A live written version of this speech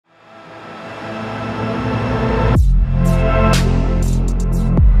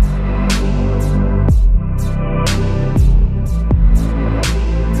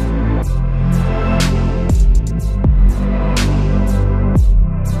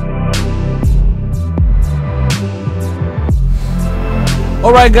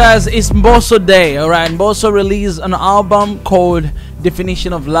Alright guys, it's Mbosso Day. Alright, Mbosso released an album called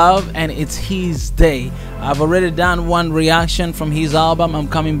Definition of Love, and it's his day. I've already done one reaction from his album. I'm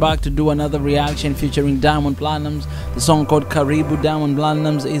coming back to do another reaction featuring Platnumz. The song called Karibu.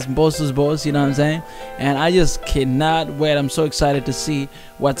 Platnumz is Mbosso's boss, you know what I'm saying? And I just cannot wait. I'm so excited to see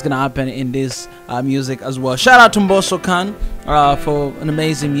what's gonna happen in this music as well. Shout out to Mbosso Khan for an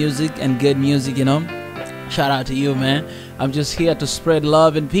amazing music and good music, you know. Shout out to you, man. I'm just here to spread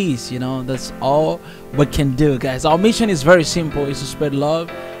love and peace, you know. That's all we can do, guys. Our mission is very simple. It's to spread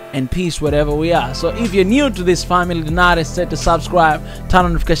love and peace wherever we are. So if you're new to this family, do not hesitate to subscribe, turn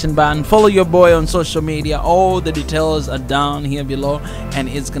on the notification button, follow your boy on social media. All the details are down here below, and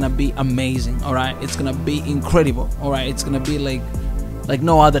it's gonna be amazing. All right, it's gonna be incredible. All right, it's gonna be like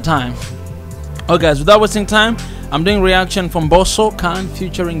no other time. Okay guys, without wasting time, I'm doing reaction from Mbosso Khan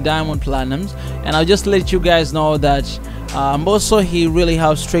featuring Platnumz, and I'll just let you guys know that Mbosso, he really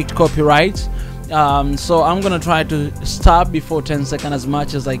has strict copyright, so I'm gonna try to stop before 10 seconds as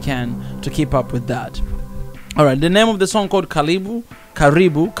much as I can to keep up with that. Alright, the name of the song called Karibu.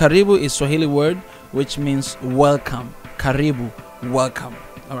 Karibu is Swahili word which means welcome. Karibu, welcome.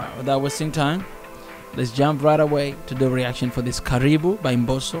 Alright, without wasting time, let's jump right away to the reaction for this Karibu by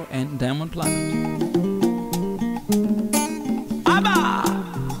Mbosso and Platnumz.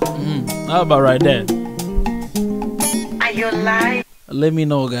 How about right there? Are you lying? Let me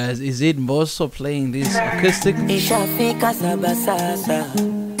know, guys. Is it Mbosso playing this acoustic? Ishafika saba sasa,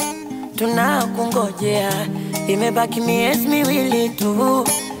 tunakungojea, imebaki miezi miwili tu,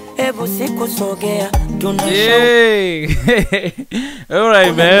 hebu sikusogea, Yay!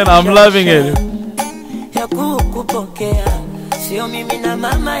 Alright, man, I'm loving it. Ya kukupokea, sio mimi na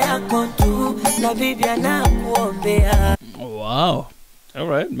mama yako tu, na bibi anakuombea. Wow.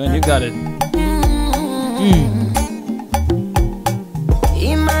 Alright, man, you got it.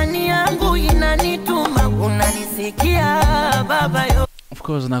 Imani yangu inanituma, unanisikia baba yo. Of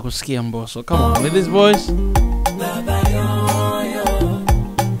course, nakusikia Mbosso. Come on, with this voice. Baba yo.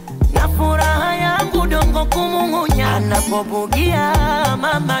 Na furaha yangu dongo kumungunya, anapobugia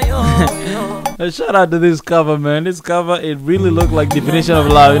mama yo. Shout out to this cover, man. This cover, it really looked like Definition of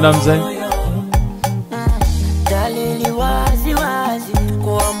Love, you know what I'm saying?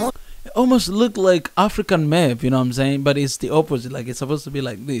 It almost looked like African map, you know what I'm saying? But it's the opposite, like it's supposed to be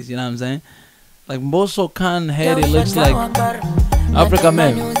like this, you know what I'm saying? Like Mbosso Khan head, it looks like African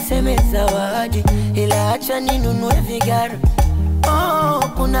map.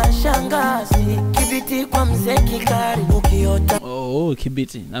 Oh,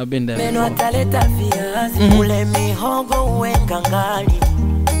 Kibiti, I've been there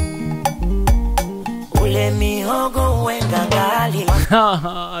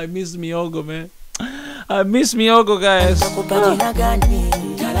I miss mihogo, man. I miss mihogo, guys.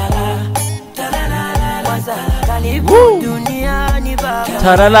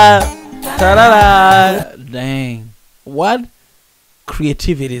 Tarala, tarala. Dang. What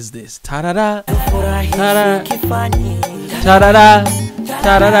creativity is this? Tarara, tarara, tarara,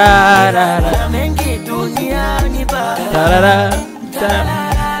 tarara, tarara.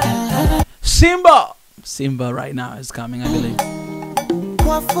 Simba right now is coming, I believe.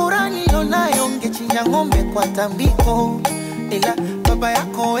 Kwa furani yonayo ngechinja ngombe kwa tambiko, ila baba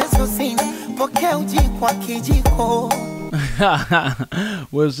yako wezo sina, pokea uji kwa kijiko.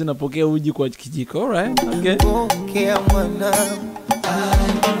 Wewe sina pokea uji kwa kijiko, alright? Okay. Pokea mwana.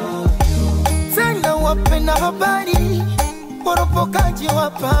 Sana wapenda habari, woropokaji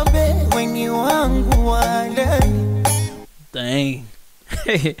wapambe, wengi wangu wale. Dang.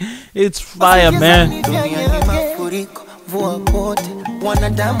 It's fire, man. Vua kote,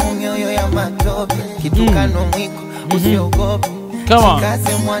 wanadamu mioyo ya matope, kitukano mwiko, usiogope. Come on.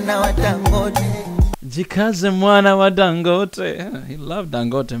 Jikaze mwana wa Dangote. Jikaze mwana wa Dangote. He loved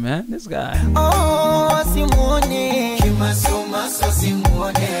Dangote, man. This guy. Oh, simuone. Kimasumaso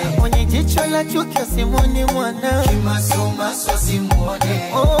simuone. Mwenye jicho la chuki simuone mwana. Kimasumaso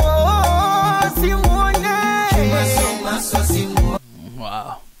simuone. Oh, simuone. Kimasumaso simuone.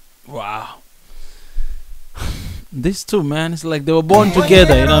 Wow. Wow. These two, man, it's like they were born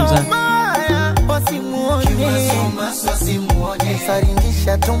together, you know what I'm saying?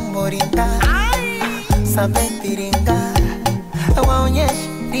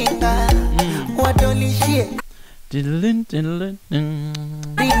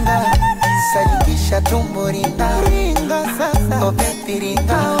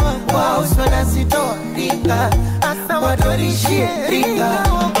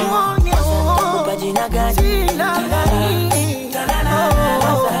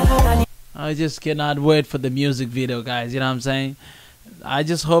 I just cannot wait for the music video, guys. You know what I'm saying? I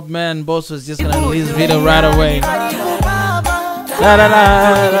just hope, man, Mbosso is just gonna release video right away. Da, da,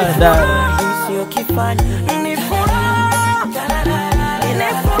 da, da, da.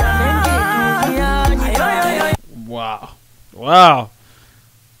 Wow. Wow.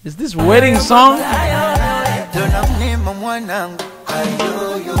 Is this wedding song?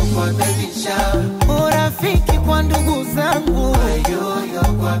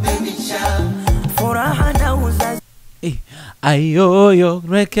 Ayoyo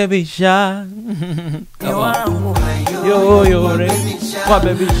rekebisha. Ayoyo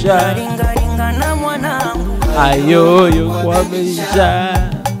rekebisha. Ayoyo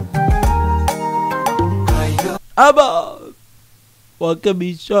rekebisha. Aba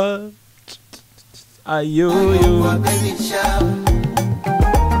wakabisha. Ayoyo.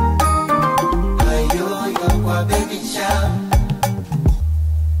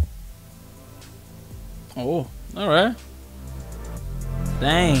 Oh, all right.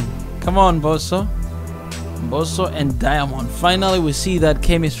 Dang. Come on, Mbosso. Mbosso and Diamond. Finally, we see that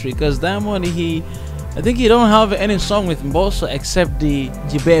chemistry. Because Diamond, I think he don't have any song with Mbosso except the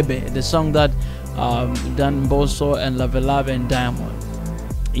Jibebe, the song that done Mbosso and Love and Diamond.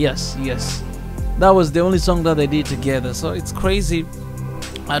 Yes, yes. That was the only song that they did together. So it's crazy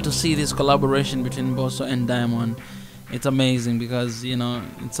to see this collaboration between Mbosso and Diamond. It's amazing because, you know,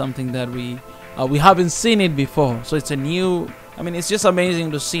 it's something that we haven't seen it before. So it's a new, I mean, it's just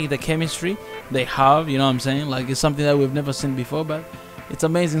amazing to see the chemistry they have, you know what I'm saying? Like, it's something that we've never seen before, but it's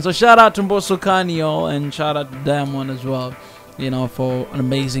amazing. So shout out to Mbosso Kanyo and shout out to Diamond as well, you know, for an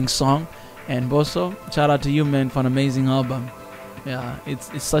amazing song. And Mbosso, shout out to you, man, for an amazing album. Yeah,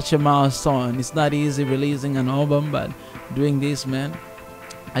 it's such a milestone. It's not easy releasing an album, but doing this, man,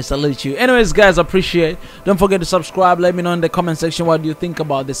 I salute you. Anyways, guys, appreciate. Don't forget to subscribe. Let me know in the comment section what you think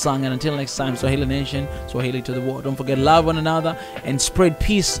about this song. And until next time, Swahili Nation, Swahili to the world. Don't forget, love one another and spread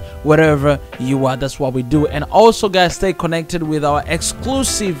peace wherever you are. That's what we do. And also, guys, stay connected with our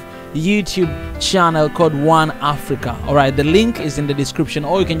exclusive YouTube channel called One Africa. All right, the link is in the description,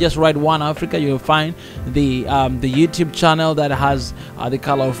 or you can just write One Africa. You'll find the YouTube channel that has the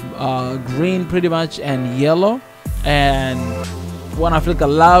color of green, pretty much, and yellow, and One Africa,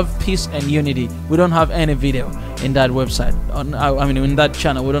 love, peace, and unity. We don't have any video in that website. I mean, in that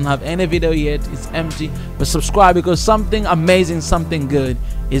channel, we don't have any video yet. It's empty. But subscribe because something amazing, something good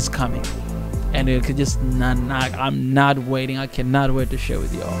is coming. And you could just I'm not waiting. I cannot wait to share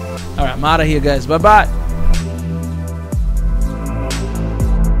with y'all. All right, I'm out of here, guys. Bye bye.